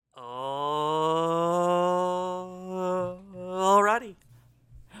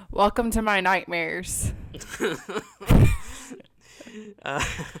Welcome to my nightmares.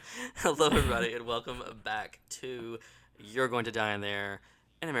 Hello, everybody, and welcome back to You're Going to Die in There,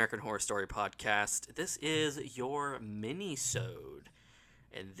 an American Horror Story podcast. This is your mini-sode,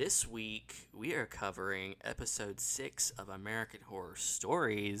 and this week we are covering episode 6 of American Horror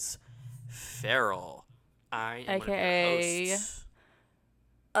Stories, Feral. I am one of AKA your hosts.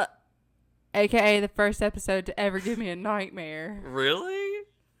 AKA the first episode to ever give me a nightmare. Really?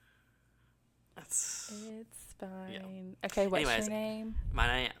 That's... It's fine. Yeah. Okay, what's your name?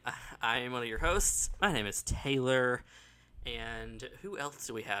 I am one of your hosts. My name is Taylor. And who else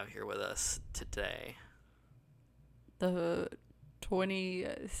do we have here with us today? The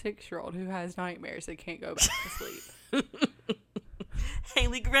 26-year-old who has nightmares that can't go back to sleep.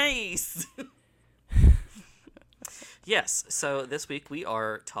 Haley Grace! Yes, so this week we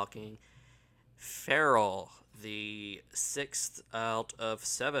are talking Feral, the 6th out of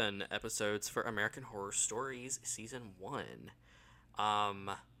 7 episodes for American Horror Stories Season 1.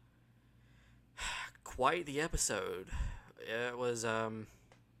 Quite the episode. It was,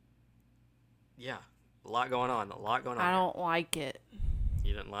 yeah, a lot going on. I don't like it.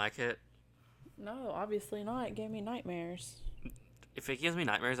 You didn't like it? No, obviously not. It gave me nightmares. If it gives me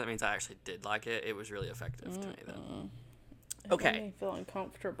nightmares, that means I actually did like it. It was really effective to me, though. It made me feel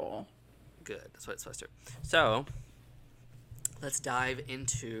uncomfortable. Good. That's what it's supposed to. So, let's dive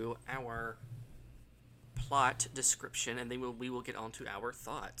into our plot description, and then we will get on to our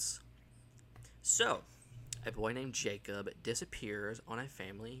thoughts. So, a boy named Jacob disappears on a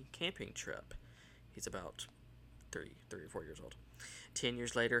family camping trip. He's about 3 or 4 years old. 10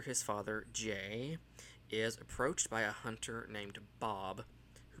 years later, his father, Jay, is approached by a hunter named Bob,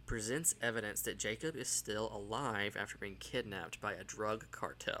 who presents evidence that Jacob is still alive after being kidnapped by a drug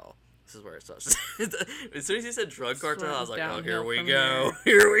cartel. This is where it starts. As soon as he said drug cartel, I was like, oh, here we go.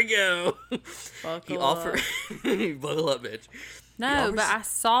 Here we go. Buckle up. Buckle up, bitch. No, but I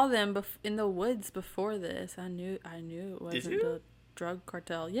saw them in the woods before this. I knew it wasn't the drug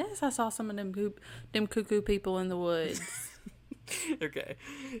cartel. Yes, I saw some of them cuckoo people in the woods. Okay.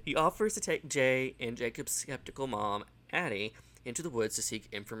 He offers to take Jay and Jacob's skeptical mom, Addie, into the woods to seek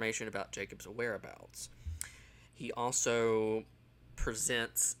information about Jacob's whereabouts. He also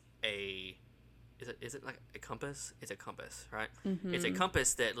presents is it like a compass? It's a compass, right? Mm-hmm. It's a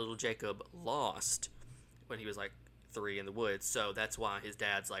compass that little Jacob lost when he was like 3 in the woods. So that's why his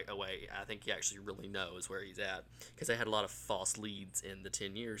dad's like, oh wait, I think he actually really knows where he's at, because they had a lot of false leads in the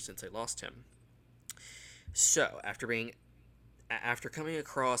 10 years since they lost him. So after coming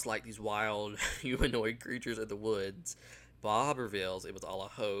across like these wild humanoid creatures in the woods, Bob reveals it was all a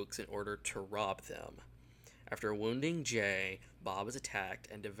hoax in order to rob them. After wounding Jay, Bob is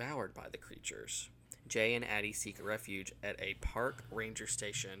attacked and devoured by the creatures. Jay and Addie seek refuge at a park ranger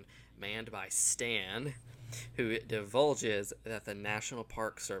station manned by Stan, who divulges that the National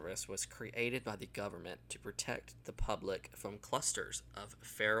Park Service was created by the government to protect the public from clusters of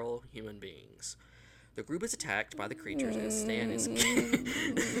feral human beings. The group is attacked by the creatures and Stan is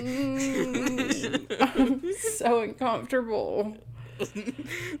I'm so uncomfortable.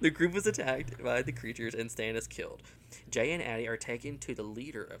 The group is attacked by the creatures and Stan is killed. Jay and Addie are taken to the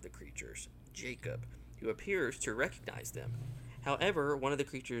leader of the creatures, Jacob, who appears to recognize them. However, one of the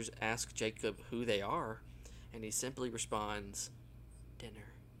creatures asks Jacob who they are, and he simply responds,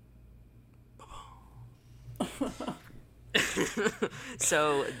 dinner.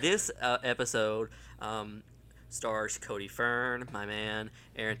 So this episode stars Cody Fern, my man,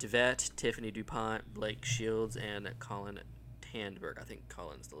 Aaron Tveit, Tiffany DuPont, Blake Shields, and Colin Handberg. I think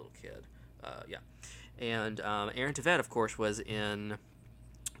Colin's the little kid. Yeah. And Aaron Tveit, of course, was in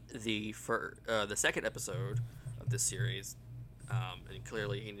the second episode of this series. And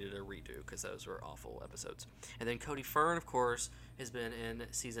clearly he needed a redo because those were awful episodes. And then Cody Fern, of course, has been in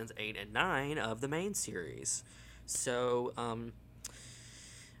seasons 8 and 9 of the main series. So,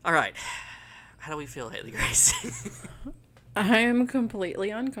 all right. How do we feel, Haley Grace? I am completely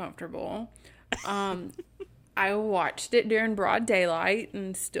uncomfortable. I watched it during broad daylight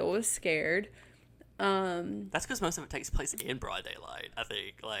and still was scared. That's because most of it takes place in broad daylight, I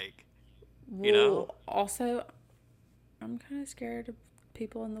think. Like, you know? Also, I'm kind of scared of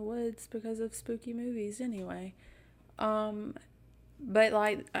people in the woods because of spooky movies anyway. But,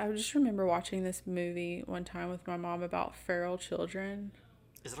 like, I just remember watching this movie one time with my mom about feral children.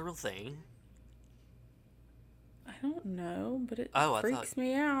 Is it a real thing? I don't know, but it freaks freaks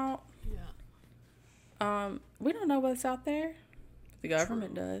me out. Yeah. We don't know what's out there. The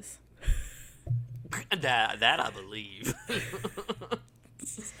government does. That I believe.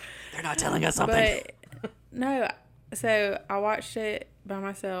 They're not telling us something. But, no, so I watched it by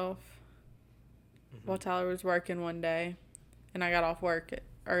myself while Tyler was working one day, and I got off work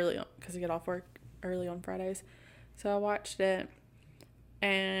early because I get off work early on Fridays. So I watched it,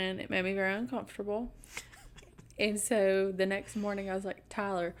 and it made me very uncomfortable. And so the next morning I was like,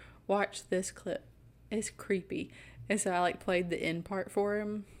 Tyler, watch this clip. It's creepy. And so I like played the end part for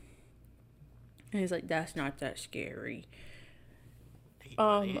him. And he's like, that's not that scary.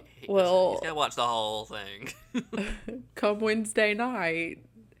 Well, he's gotta watch the whole thing. Come Wednesday night,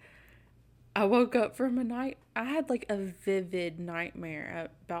 I woke up from a night. I had like a vivid nightmare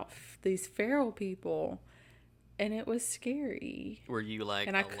about these feral people, and it was scary. Were you like,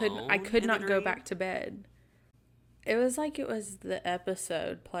 and I could not go back to bed. It was like it was the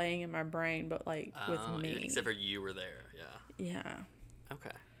episode playing in my brain, but like with me. Except for you were there, yeah. Yeah.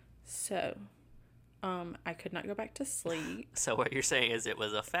 Okay. So, I could not go back to sleep. So what you're saying is it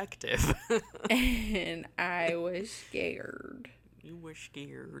was effective. And I was scared. You were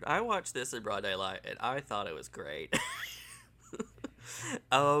scared. I watched this in broad daylight, and I thought it was great.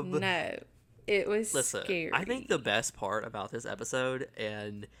 No, it was scary. I think the best part about this episode,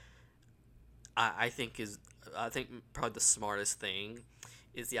 and I think probably the smartest thing,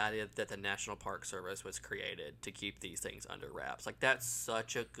 is the idea that the National Park Service was created to keep these things under wraps. Like, that's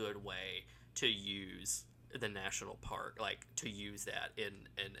such a good way to use the national park, like, to use that in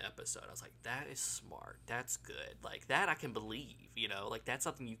an episode. I was like, that is smart. That's good. Like, that I can believe, you know? Like, that's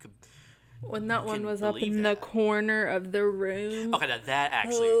something you could... When that one was up in the corner of the room. Okay, now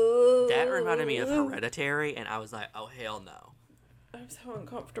that reminded me of Hereditary, and I was like, oh, hell no. I'm so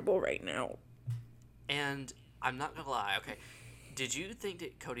uncomfortable right now. And I'm not gonna lie, okay, did you think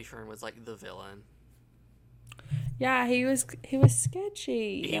that Cody Fern was, like, the villain? Yeah, he was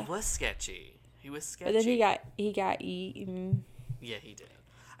sketchy. He was sketchy. But then he got eaten. Yeah, he did.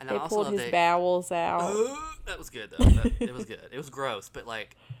 And they pulled his bowels out. That was good, though. It was good. It was gross, but,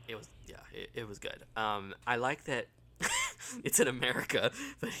 like, it was good. I like that it's in America,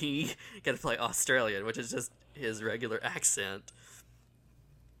 but he got to play Australian, which is just his regular accent.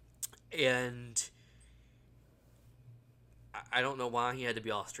 And I don't know why he had to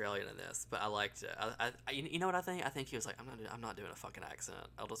be Australian in this, but I liked it. You know what I think? I think he was like, I'm not doing a fucking accent.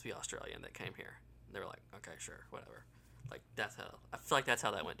 I'll just be Australian that came here. And they were like, okay, sure, whatever. Like, I feel like that's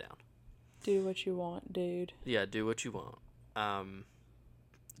how that went down. Do what you want, dude. Yeah, do what you want.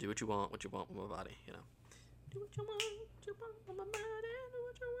 Do what you want with my body, you know. Do what you want with my body, do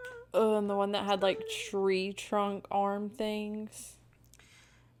what you want. Oh, and the one that had, like, tree trunk arm things.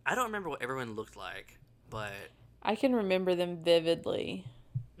 I don't remember what everyone looked like, but... I can remember them vividly.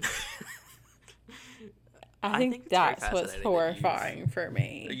 I think that's what's horrifying for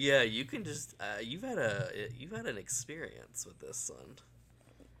me. Yeah, you can just you've had an experience with this one.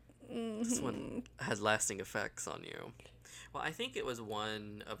 Mm-hmm. This one had lasting effects on you. Well, I think it was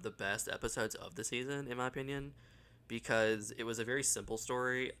one of the best episodes of the season, in my opinion, because it was a very simple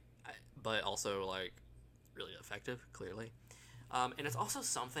story, but also like really effective, clearly. And it's also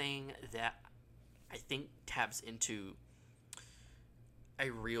something that I think taps into a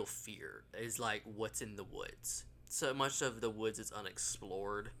real fear, is like what's in the woods. So much of the woods is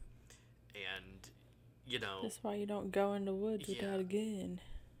unexplored, and you know, that's why you don't go in the woods without a gun.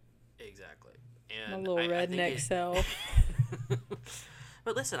 Exactly. And my little redneck self.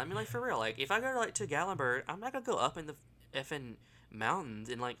 But listen, I mean, like, for real, like, if I go to Gatlinburg, I'm not gonna go up in the effing mountains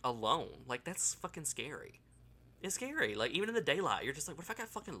and like alone. Like, that's fucking scary. It's scary. Like, even in the daylight, you're just like, what if I got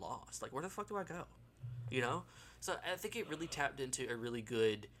fucking lost? Like, where the fuck do I go? You know? So I think it really tapped into a really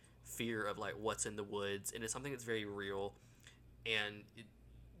good fear of, like, what's in the woods. And it's something that's very real. And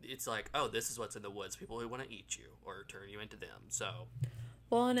it's like, oh, this is what's in the woods. People who want to eat you or turn you into them. So...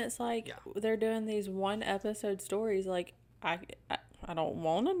 Well, and it's like they're doing these one-episode stories. Like, I don't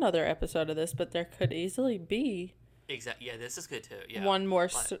want another episode of this, but there could easily be. Exactly. Yeah, this is good, too. Yeah. One more,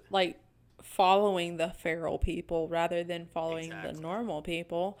 like, following the feral people rather than following the normal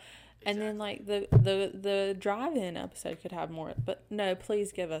people. And then, like, the drive-in episode could have more. But, no,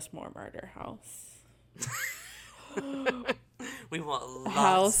 please give us more Murder House. We want lots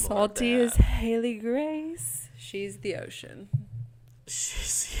How salty is Haley Grace? She's the ocean.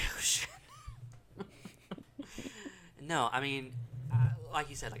 She's the ocean. No, I mean, like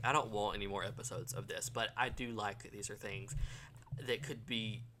you said, like, I don't want any more episodes of this, but I do like that these are things that could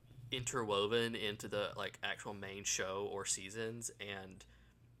be interwoven into the, like, actual main show or seasons, and,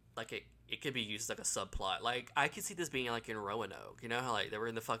 like, it could be used as, like, a subplot. Like, I could see this being, like, in Roanoke. You know how, like, they were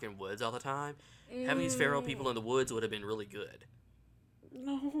in the fucking woods all the time? Having these feral people in the woods would have been really good.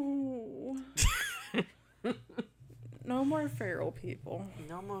 No. No more feral people.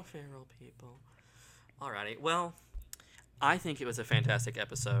 No more feral people. Alrighty. Well, I think it was a fantastic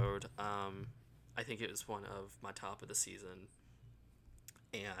episode. I think it was one of my top of the season.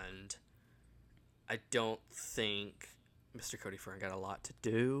 And I don't think Mr. Cody Fern got a lot to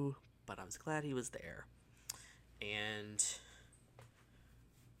do, but I was glad he was there. And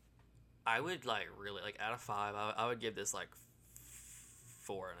I would, like, really, like, out of 5, I would give this, like,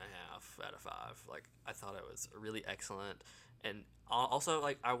 4.5 out of 5. Like, I thought it was really excellent. And also,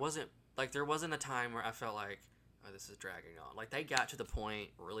 like, I wasn't, like, there wasn't a time where I felt like, oh, this is dragging on. Like, they got to the point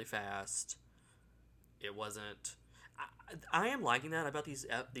really fast. It wasn't, I am liking that about these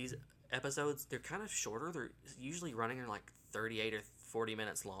episodes. They're kind of shorter. They're usually running in, like, 38 or 40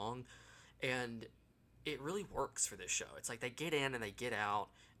 minutes long. And it really works for this show. It's like they get in and they get out,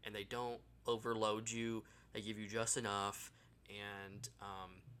 and they don't overload you. They give you just enough, and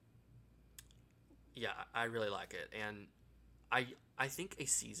yeah, I really like it. And I think a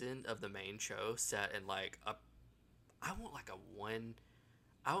season of the main show set in like I want like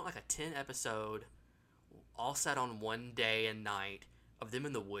a 10 episode, all set on one day and night of them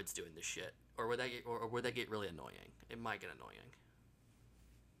in the woods doing this shit, or would that get really annoying? It might get annoying.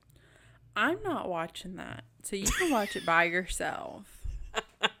 I'm not watching that, so you can watch it by yourself.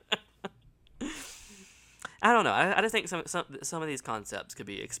 I don't know. I just think some of these concepts could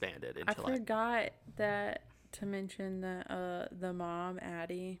be expanded into. I forgot to mention that the mom,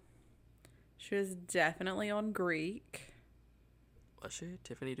 Addie, she was definitely on Greek. Was she?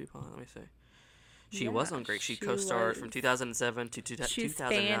 Tiffany DuPont? Let me see. She was on Greek. She co-starred from 2007 to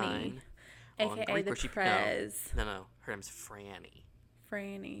 2009 on AKA Greek, the where she Prez. No. Her name's Franny.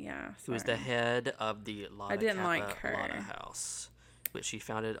 Franny, yeah. Who was the head of the Lotta I didn't Kappa like her. Lotta House, which she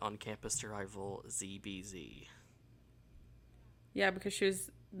founded on campus to rival ZBZ. Yeah, because she was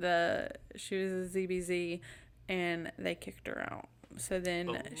a ZBZ, and they kicked her out. So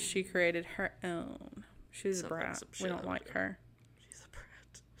then she created her own. She was a brat. We don't like her. She's a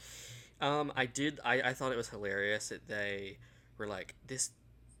brat. I thought it was hilarious that they were like, this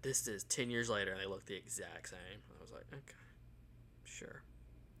is 10 years later, and they look the exact same. I was like, okay. Sure.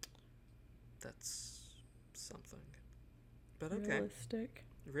 That's something. But okay. Realistic.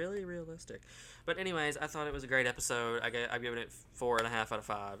 Really realistic. But anyways, I thought it was a great episode. I've given it 4.5 out of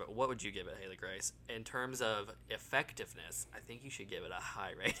 5. What would you give it, Haley Grace? In terms of effectiveness, I think you should give it a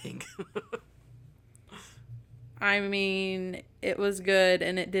high rating. I mean, it was good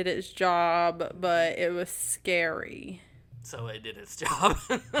and it did its job, but it was scary. So it did its job.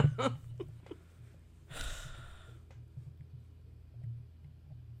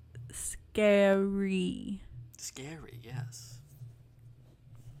 Scary. Scary, yes.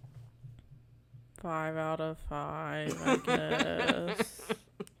 5 out of 5, I guess.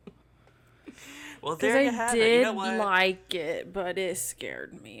 Well, there you have it. You know what? I did like it, but it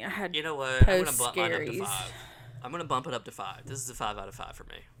scared me. I had I'm going to bump mine up to post-scaries. 5. I'm going to bump it up to 5. This is a 5 out of 5 for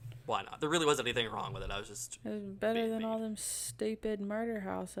me. Why not? There really wasn't anything wrong with it. I was just It was better being than mean. all them stupid Murder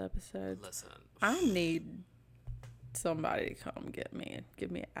House episodes. Listen. I need somebody to come get me and give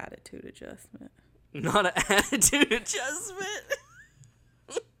me an attitude adjustment. Not an attitude adjustment.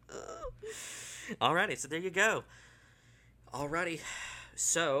 Alrighty, so there you go. Alrighty,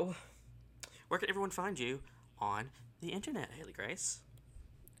 so where can everyone find you on the internet, Haley Grace?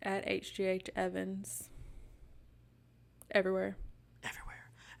 At HGH Evans. Everywhere. Everywhere.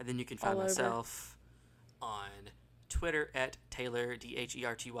 And then you can find All over. myself on Twitter at Taylor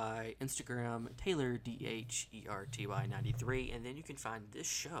DHERTY, Instagram Taylor DHERTY 93, and then you can find this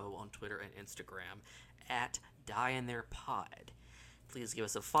show on Twitter and Instagram at Die in Their Pod. Please give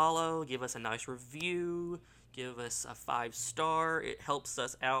us a follow, give us a nice review, give us a 5-star. It helps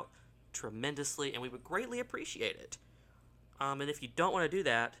us out tremendously, and we would greatly appreciate it. And if you don't want to do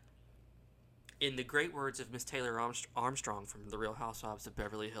that, in the great words of Miss Taylor Armstrong from The Real Housewives of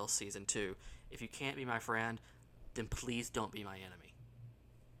Beverly Hills Season 2, if you can't be my friend, then please don't be my enemy.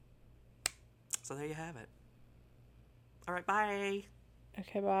 So there you have it. All right, bye.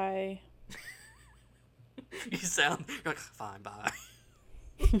 Okay, bye. You're like, fine, bye.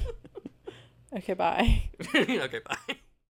 Okay, bye. Okay, bye.